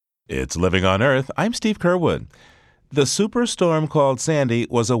It's Living on Earth. I'm Steve Curwood. The superstorm called Sandy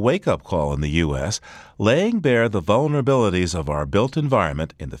was a wake-up call in the U.S., laying bare the vulnerabilities of our built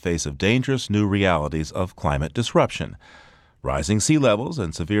environment in the face of dangerous new realities of climate disruption. Rising sea levels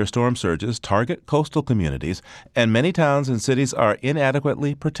and severe storm surges target coastal communities, and many towns and cities are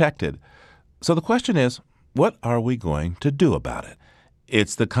inadequately protected. So the question is, what are we going to do about it?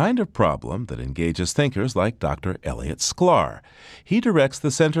 It's the kind of problem that engages thinkers like Dr. Elliott Sclar. He directs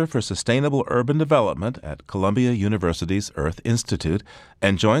the Center for Sustainable Urban Development at Columbia University's Earth Institute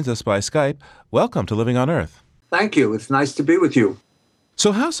and joins us by Skype. Welcome to Living on Earth. Thank you. It's nice to be with you.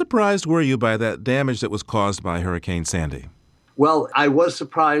 So how surprised were you by that damage that was caused by Hurricane Sandy? Well, I was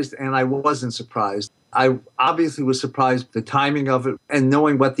surprised and I wasn't surprised. I obviously was surprised at the timing of it and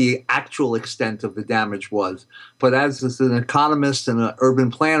knowing what the actual extent of the damage was. But as an economist and an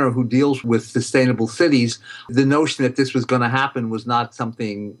urban planner who deals with sustainable cities, the notion that this was going to happen was not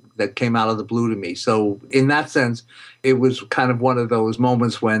something that came out of the blue to me. So in that sense, it was kind of one of those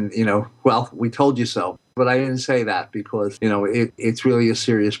moments when, well, we told you so. But I didn't say that because, it's really a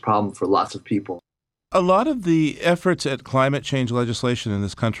serious problem for lots of people. A lot of the efforts at climate change legislation in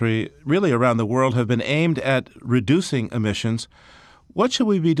this country, really around the world, have been aimed at reducing emissions. What should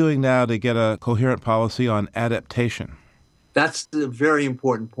we be doing now to get a coherent policy on adaptation? That's a very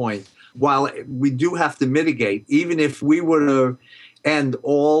important point. While we do have to mitigate, even if we were to end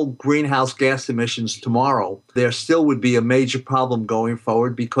all greenhouse gas emissions tomorrow, there still would be a major problem going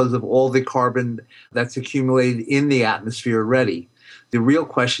forward because of all the carbon that's accumulated in the atmosphere already. The real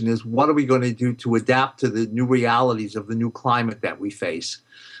question is, what are we going to do to adapt to the new realities of the new climate that we face?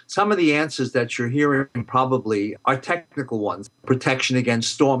 Some of the answers that you're hearing probably are technical ones. Protection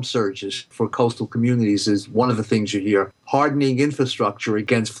against storm surges for coastal communities is one of the things you hear. Hardening infrastructure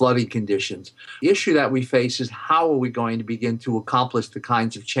against flooding conditions. The issue that we face is how are we going to begin to accomplish the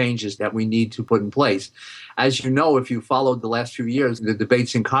kinds of changes that we need to put in place? As you know, if you followed the last few years, the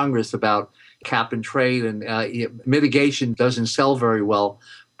debates in Congress about cap and trade and mitigation doesn't sell very well,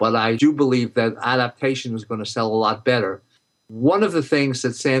 but I do believe that adaptation is going to sell a lot better. One of the things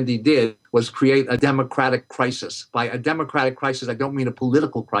that Sandy did was create a democratic crisis. By a democratic crisis, I don't mean a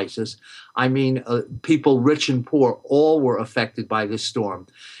political crisis. I mean people, rich and poor, all were affected by this storm.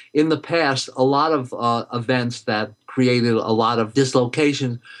 In the past, a lot of events that created a lot of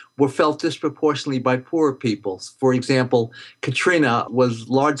dislocation were felt disproportionately by poorer people. For example, Katrina was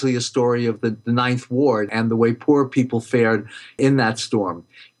largely a story of the Ninth Ward and the way poor people fared in that storm.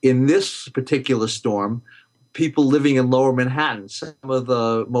 In this particular storm, people living in lower Manhattan, some of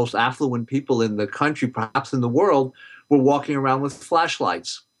the most affluent people in the country, perhaps in the world, were walking around with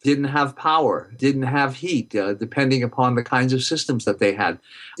flashlights, didn't have power, didn't have heat, depending upon the kinds of systems that they had.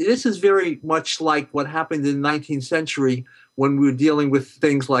 This is very much like what happened in the 19th century when we were dealing with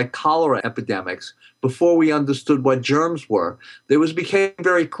things like cholera epidemics. Before we understood what germs were, became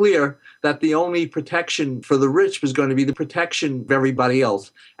very clear that the only protection for the rich was going to be the protection of everybody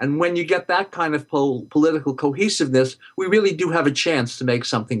else. And when you get that kind of political cohesiveness, we really do have a chance to make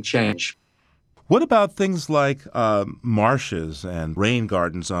something change. What about things like marshes and rain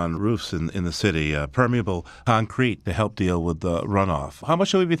gardens on roofs in the city, permeable concrete to help deal with the runoff? How much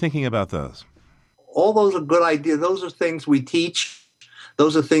should we be thinking about those? All those are good ideas. Those are things we teach.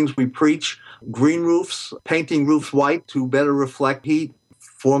 Those are things we preach. Green roofs, painting roofs white to better reflect heat,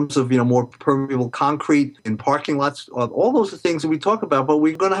 forms of more permeable concrete in parking lots. All those are things that we talk about, but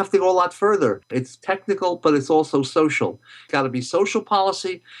we're going to have to go a lot further. It's technical, but it's also social. It's got to be social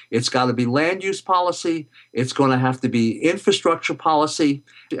policy. It's got to be land use policy. It's going to have to be infrastructure policy.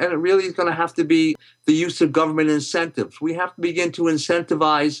 And it really is going to have to be the use of government incentives. We have to begin to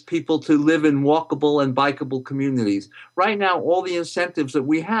incentivize people to live in walkable and bikeable communities. Right now, all the incentives that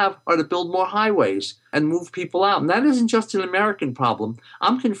we have are to build more highways and move people out. And that isn't just an American problem.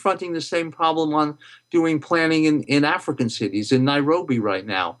 I'm confronting the same problem on doing planning in African cities, in Nairobi right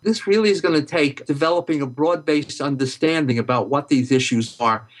now. This really is going to take developing a broad-based understanding about what these issues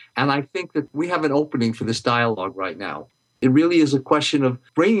are. And I think that we have an opening for this dialogue right now. It really is a question of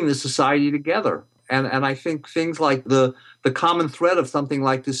bringing the society together. And I think things like the common thread of something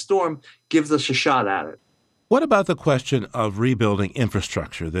like this storm gives us a shot at it. What about the question of rebuilding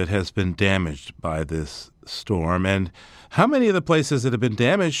infrastructure that has been damaged by this storm? And how many of the places that have been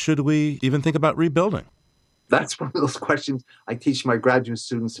damaged should we even think about rebuilding? That's one of those questions I teach my graduate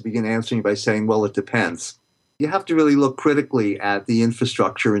students to begin answering by saying, well, it depends. You have to really look critically at the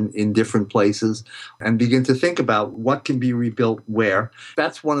infrastructure in different places and begin to think about what can be rebuilt where.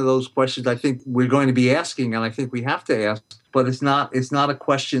 That's one of those questions I think we're going to be asking, and I think we have to ask. But it's not a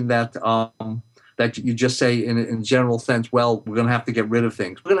question that that you just say in a general sense, well, we're going to have to get rid of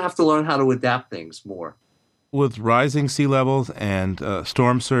things. We're going to have to learn how to adapt things more. With rising sea levels and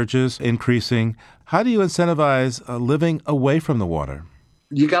storm surges increasing, how do you incentivize living away from the water?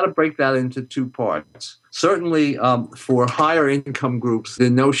 You got to break that into two parts. Certainly, for higher income groups, the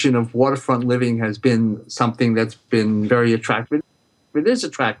notion of waterfront living has been something that's been very attractive. It is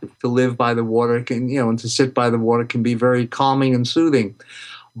attractive to live by the water, and to sit by the water can be very calming and soothing.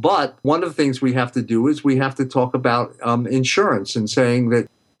 But one of the things we have to do is we have to talk about insurance and saying that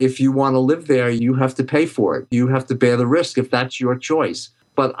if you want to live there, you have to pay for it. You have to bear the risk if that's your choice.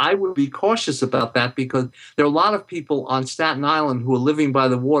 But I would be cautious about that because there are a lot of people on Staten Island who are living by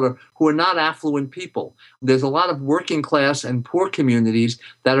the water who are not affluent people. There's a lot of working class and poor communities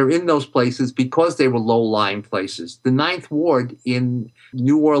that are in those places because they were low-lying places. The Ninth Ward in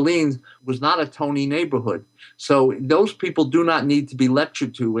New Orleans was not a Tony neighborhood. So those people do not need to be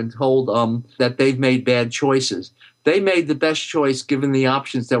lectured to and told that they've made bad choices. They made the best choice given the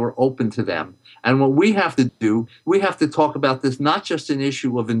options that were open to them. And what we have to do, we have to talk about this not just an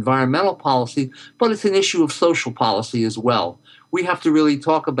issue of environmental policy, but it's an issue of social policy as well. We have to really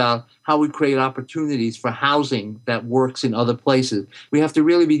talk about how we create opportunities for housing that works in other places. We have to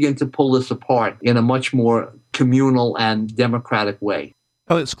really begin to pull this apart in a much more communal and democratic way.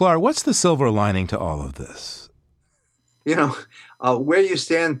 Elliott Sclar, what's the silver lining to all of this? Where you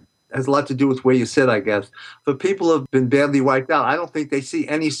stand has a lot to do with where you sit, I guess. For people who have been badly wiped out, I don't think they see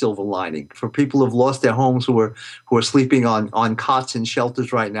any silver lining. For people who have lost their homes, who are sleeping on cots in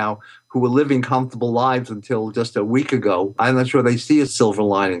shelters right now, who were living comfortable lives until just a week ago, I'm not sure they see a silver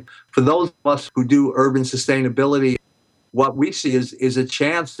lining. For those of us who do urban sustainability, what we see is a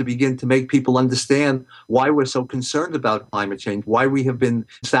chance to begin to make people understand why we're so concerned about climate change, why we have been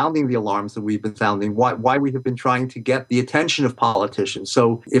sounding the alarms that we've been sounding, why we have been trying to get the attention of politicians.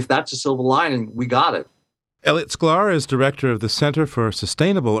 So if that's a silver lining, we got it. Elliott Sclar is director of the Center for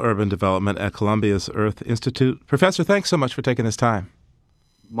Sustainable Urban Development at Columbia's Earth Institute. Professor, thanks so much for taking this time.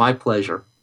 My pleasure.